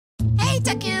Hey,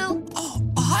 Deku! Oh,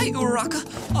 hi, Uraraka.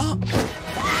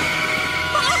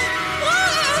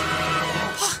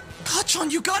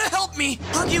 Kachan, you gotta help me!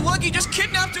 Huggy Wuggy just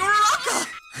kidnapped Uraraka!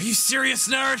 Are you serious,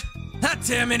 nerd? That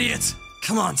damn idiot!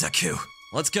 Come on, Deku.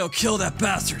 Let's go kill that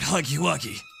bastard, Huggy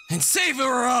Wuggy, and save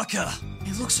Uraraka!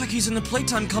 It looks like he's in the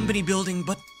Playtime Company building,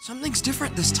 but something's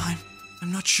different this time.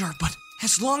 I'm not sure, but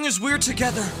as long as we're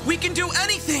together, we can do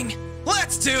anything!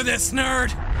 Let's do this, nerd!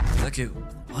 Deku,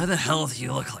 why the hell do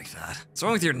you look like that? What's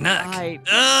wrong with your neck?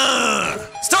 Ugh!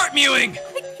 Start mewing!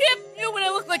 I can't mew when I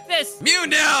look like this! Mew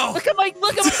now! Look at my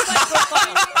profile!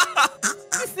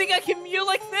 You think I can mew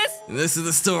like this? And this is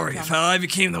the story of how I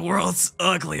became the world's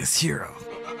ugliest hero.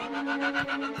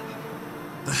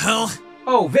 The hell?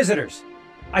 Oh, visitors.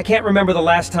 I can't remember the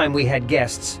last time we had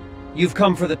guests. You've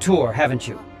come for the tour, haven't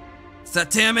you? It's that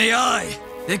damn AI!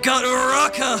 It got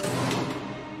Uraraka!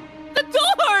 The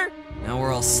door! Now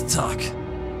we're all stuck.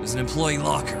 There's an employee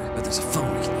locker, but there's a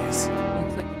phone we can use.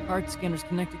 Looks like the card scanner's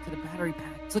connected to the battery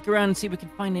pack. Let's look around and see if we can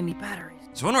find any batteries.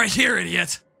 There's one right here,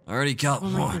 idiot! I already got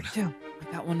One one. right here, too.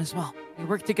 I got one as well. We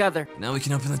work together. Now we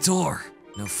can open the door.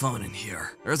 No phone in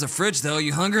here. There's a fridge, though.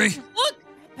 You hungry? Look!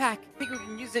 Pack. I think we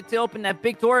can use it to open that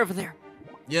big door over there.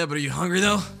 Yeah, but are you hungry,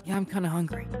 though? Yeah, I'm kind of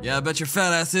hungry. Yeah, I bet your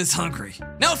fat ass is hungry.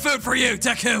 No food for you,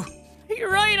 Deku!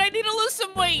 You're right, I need to lose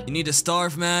some weight. You need to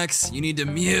starve Max, you need to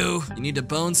mew, you need to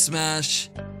bone smash,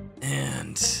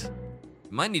 and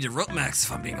you might need to rope Max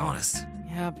if I'm being honst.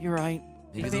 Yeah, you're right.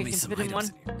 Maybe I there'll can be some fit in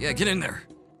items one. in here. Yeah, get in there.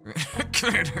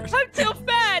 Come here, nerd. I'm too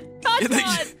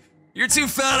fat! You're too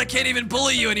fat, I can't even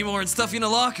bully you anymore and stuff you in a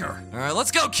locker. Alright,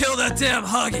 let's go kill that damn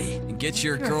Huggy and get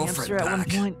your girlfriend At one back.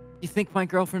 point. You think my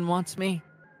girlfriend wants me?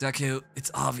 Deku,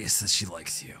 it's obvious that she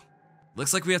likes you.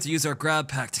 Looks like we have to use our grab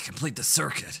pack to complete the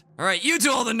circuit. Alright, you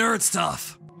do all the nerd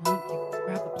stuff. Well, you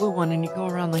grab the blue one and you go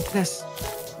around like this.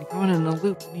 You go in a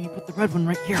loop and you put the red one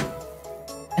right here.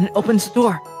 And it opens the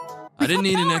door. I didn't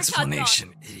need an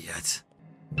explanation, idiot.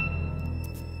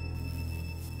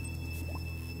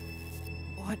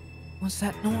 What was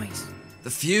that noise? The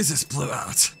fuses blew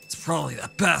out. It's probably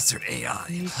that bastard AI.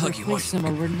 We need to Huggy replace them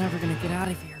or Wuggy. we're never gonna get out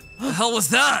of here. What the hell was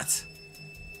that?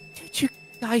 Did you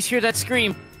guys hear that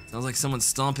scream? Sounds like someone's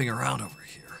stomping around over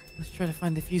here. Let's try to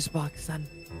find the fuse box then.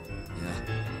 Yeah.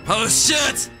 Oh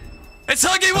shit! It's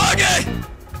Huggy Wuggy!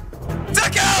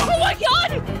 Deku! Oh my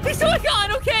god! He's so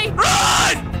gone, okay?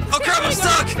 Run! Oh crap, I'm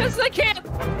stuck! Because I can't!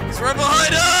 He's right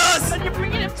behind us! And you're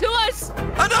bringing him to us!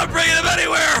 I'm not bringing him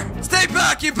anywhere! Stay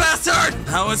back, you bastard!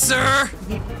 Howitzer!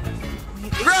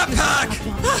 Grab pack!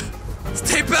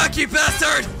 Stay back, you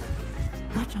bastard!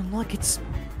 John, look, it's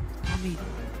Mommy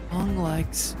Long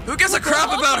Legs. Who gives a crap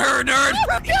about her, nerd?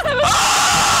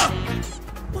 Ah!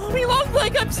 Mommy Long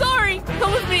Leg, I'm sorry!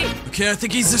 Come with me! Okay, I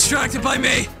think he's distracted by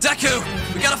me. Deku,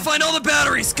 we gotta find all the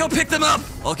batteries. Go pick them up.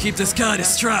 I'll keep this guy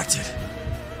distracted.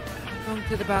 I'm going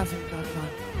to the bathroom, John.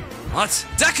 What?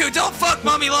 Deku, don't fuck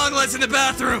Mommy Longlegs in the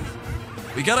bathroom.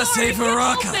 We gotta save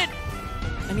Uraraka.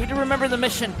 I need to remember the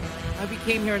mission. Why we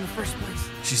came here in the first place.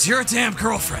 She's your damn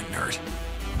girlfriend, nerd.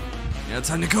 Yeah,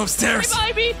 time to go upstairs.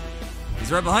 Hey, baby!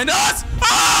 He's right behind us!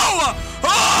 Oh!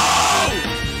 Oh!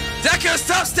 Deku,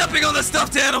 stop stepping on the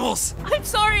stuffed animals! I'm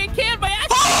sorry, I can't by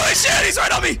accident! Holy shit, he's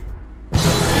right on me!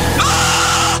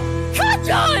 Ah!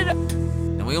 John!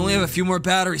 And we only have a few more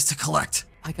batteries to collect.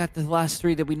 I got the last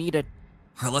 3 that we needed.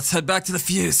 Alright, let's head back to the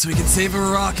fuse so we can save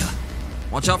Uraraka.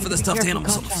 Watch out for the stuffed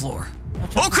animals on the floor.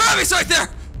 Oh crap, he's right there!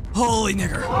 Holy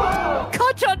nigger.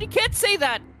 John, you can't say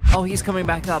that! Oh, he's coming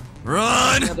back up.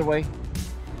 Run! The other way.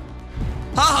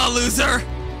 Haha, loser!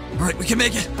 Alright, we can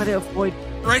make it. Try to avoid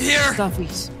Right here!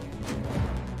 stuffies.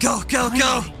 Go, go,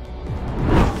 go!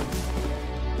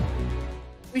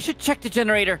 We should check the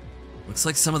generator. Looks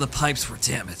like some of the pipes were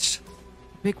damaged.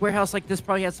 A big warehouse like this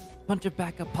probably has a bunch of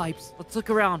backup pipes. Let's look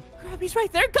around. Crap, he's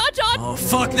right there. John! Oh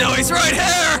fuck no, he's right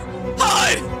here!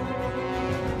 Hide!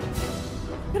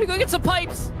 Gotta go get some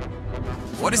pipes.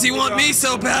 What does he want me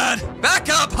so bad? Back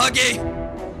up, Huggy!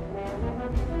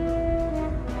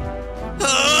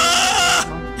 Ah!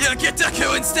 Yeah, get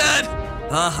Deku instead!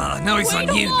 Haha, now he's Wait,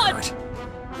 on you, hold on. nerd.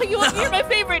 You want to hear my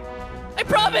favorite? I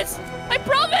promise! I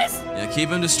promise! Yeah, keep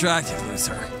him distracted,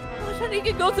 loser. John, he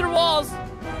can go through walls.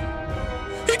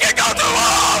 He can go through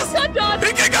walls! John!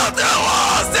 He can go through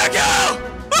walls,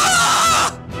 Deku!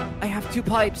 Ah! I have 2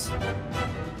 pipes.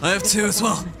 I have 2 as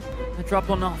well. I dropped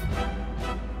one off.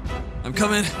 I'm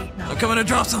coming to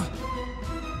drop some.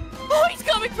 Oh, he's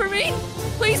coming for me!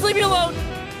 Please leave me alone!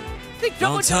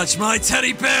 Don't touch my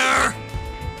teddy bear!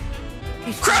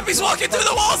 Crap, he's walking through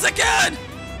the walls again!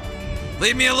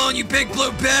 Leave me alone, you big blue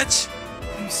bitch!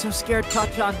 I'm so scared,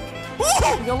 John. Woo!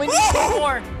 We only need 2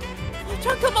 more.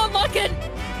 John, come on, lock in!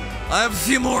 I have a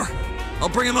few more. I'll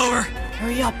bring him over.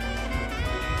 Hurry up.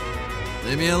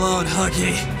 Leave me alone,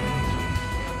 Huggy.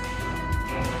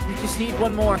 We just need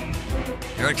one more.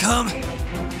 Here I come.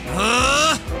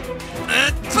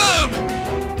 And boom!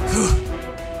 Whew.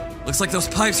 Looks like those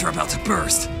pipes are about to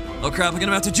burst. Oh crap, I'm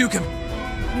gonna have to juke him.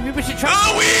 Maybe we should try.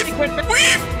 Oh, weave!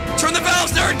 Weave! Turn the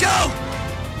valves, nerd, go!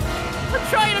 I'm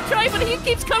trying, but he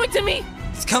keeps coming to me.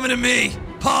 It's coming to me.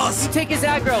 Pause. You take his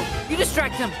aggro. You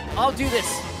distract him. I'll do this.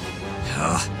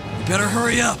 You better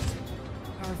hurry up.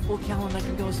 Power full gallon, I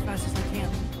can go as fast as I can.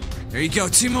 There you go,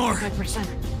 2 more. 5%.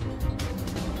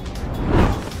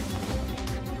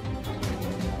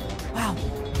 Wow.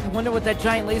 I wonder what that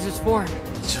giant laser's for.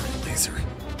 Giant laser.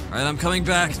 Alright, I'm coming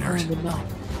back, nerd. No.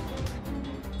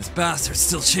 This bastard's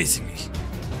still chasing me.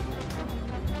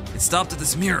 It stopped at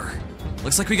this mirror.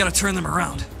 Looks like we gotta turn them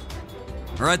around.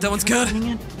 Alright, that one's good.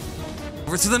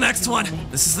 Over to the next one.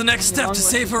 This is the next step to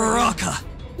save Uraraka.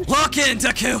 Lock in,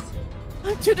 Deku!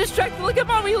 I'm too distracted. Look at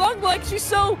Mommy Longlegs. She's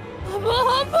so...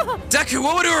 Deku,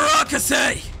 what would Uraraka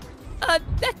say?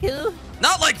 Deku.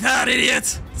 Not like that,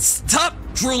 idiot! Stop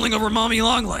drooling over Mommy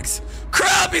Longlegs.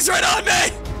 Crap, he's right on me!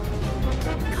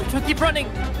 Come on, keep running.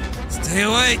 Stay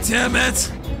away, damn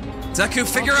it! Deku,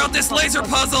 figure out this laser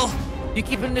puzzle! You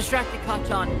keep him distracted,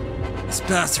 Kachan. This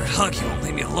bastard Huggy won't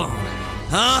leave me alone.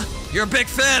 Huh? You're a big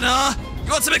fan, huh?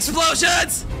 You want some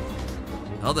explosions?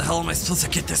 How the hell am I supposed to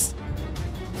get this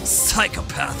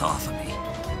psychopath off of me?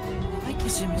 I like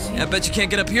this image. Yeah, I bet you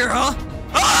can't get up here, huh?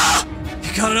 Ah!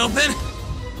 You got it open?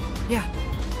 Yeah.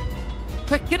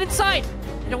 Quick, get inside!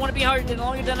 I don't want to be hard any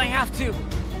longer than I have to.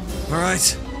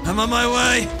 Alright, I'm on my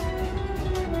way.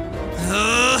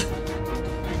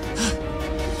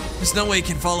 There's no way he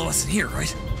can follow us in here,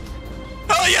 right?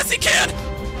 Oh, yes, he can!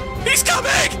 He's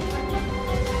coming!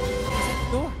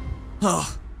 Door.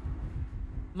 Oh.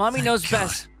 Mommy Thank knows God.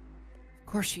 best. Of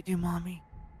course you do, Mommy.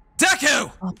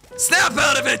 Deku! Snap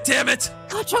out of it, damn it!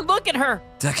 Kachan, look at her!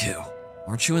 Deku,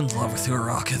 aren't you in love with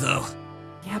Uraraka, though?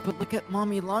 Yeah, but look at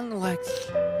Mommy Longlegs.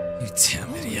 You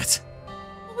damn idiot.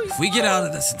 If we get out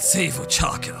of this and save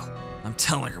Ochako, I'm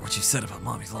telling her what you said about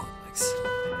Mommy Longlegs.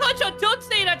 Kachan, don't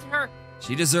say that to her!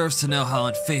 She deserves to know how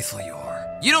unfaithful you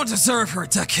are. You don't deserve her,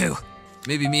 Deku!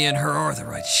 Maybe me and her are the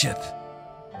right ship.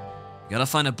 We gotta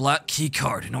find a black key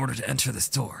card in order to enter this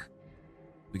door.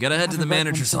 We gotta head to the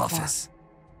manager's office.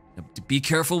 Now, be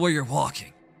careful where you're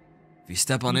walking. If you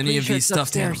step on any of these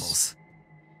stuffed animals,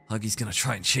 Huggy's gonna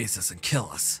try and chase us and kill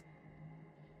us.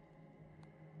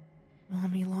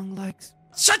 Mommy Longlegs.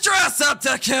 Shut your ass up,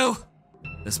 Deku!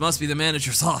 This must be the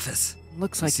manager's office.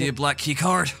 Looks like See a it. black key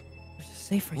card? There's a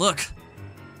safe right Look,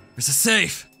 there's a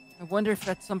safe. I wonder if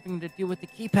that's something to do with the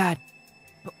keypad.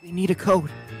 But we need a code.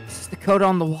 This is the code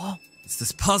on the wall. It's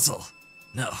this puzzle.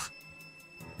 No,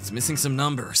 it's missing some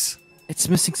numbers. It's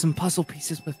missing some puzzle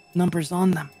pieces with numbers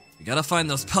on them. We gotta find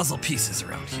those puzzle pieces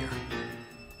around here.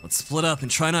 Let's split up and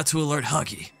try not to alert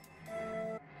Huggy.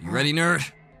 You ready, nerd?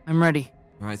 I'm ready.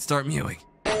 Alright, start mewing.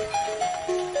 I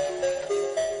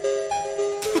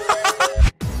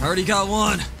already got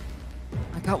one.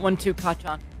 I got one too,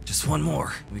 Kachan. Just one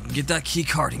more. We can get that key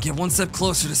card and get one step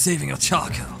closer to saving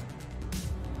Ochako.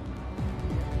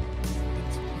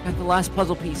 I got the last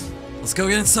puzzle piece. Let's go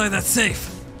get inside that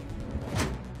safe.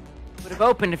 Would have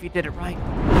opened if you did it right.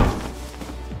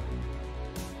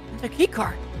 It's a key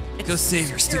card. It's Go save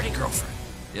your security. stupid girlfriend.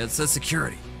 Yeah, it says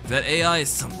security. If that AI is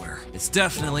somewhere, it's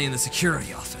definitely in the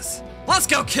security office. Let's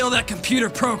go kill that computer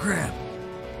program.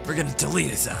 We're gonna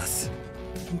delete his ass.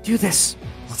 We can do this.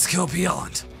 Let's go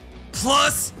beyond.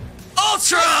 Plus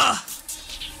Ultra!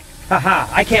 Haha,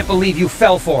 I can't believe you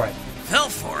fell for it. Fell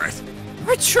for it.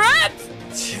 We're trapped!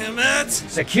 Damn it!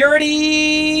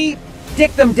 Security!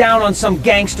 Dick them down on some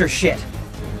gangster shit.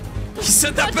 He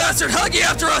sent that bastard Huggy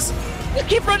after us! You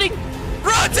keep running!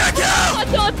 Run, Deku!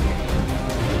 Kachan!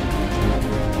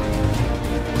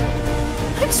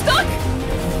 I'm stuck!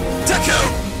 Deku!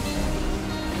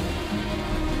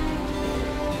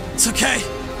 It's okay.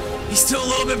 He's still a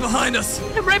little bit behind us.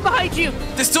 I'm right behind you!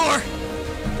 This door!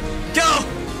 Go!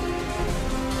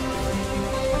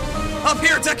 Up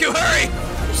here, Deku, hurry!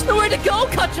 There's nowhere to go,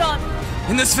 Kachan!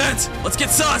 In this vent, let's get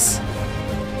sus!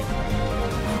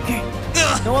 Okay,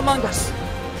 Ugh. no Among Us.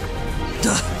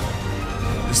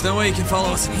 There's no way he can follow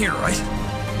us in here, right?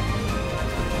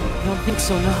 I don't think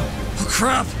so, no. Oh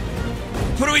crap!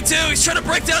 What do we do? He's trying to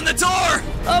break down the door!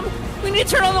 We need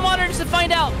to turn on the monitors to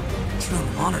find out. Turn on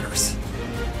the monitors.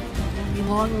 Mommy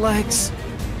Longlegs.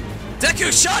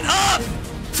 Deku, shut up!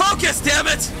 Focus, damn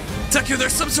it! Deku,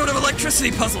 there's some sort of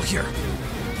electricity puzzle here.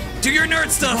 Do your nerd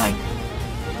stuff! Right.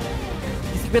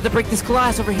 You think we have to break this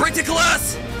glass over here? Break the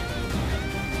glass!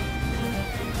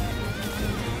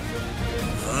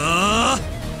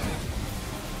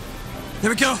 There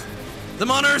we go. The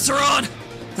monitors are on.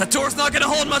 That door's not gonna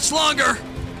hold much longer.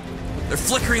 They're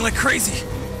flickering like crazy.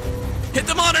 Hit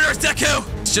the monitors, Deku!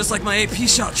 It's just like my AP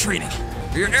shot training.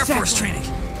 Or your Air Force training.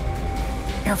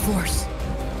 Air Force.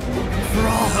 For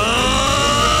all.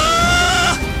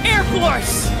 Air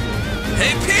Force!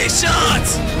 AP shot!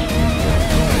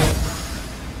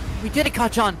 We did it,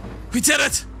 Kachan. We did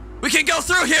it! We can go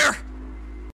through here!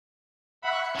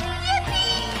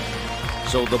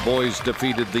 So the boys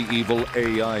defeated the evil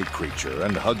AI creature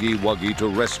and Huggy Wuggy to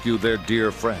rescue their dear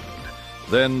friend.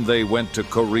 Then they went to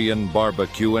Korean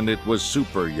barbecue and it was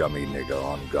super yummy, nigga,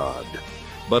 on God.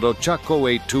 But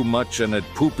Ochako ate too much and had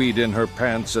poopied in her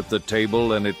pants at the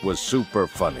table and it was super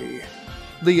funny.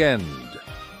 The end.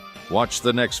 Watch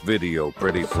the next video,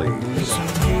 pretty please.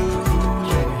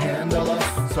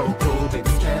 So cool, big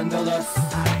scandalous.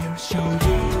 I am show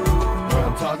you what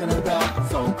I'm talking about.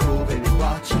 So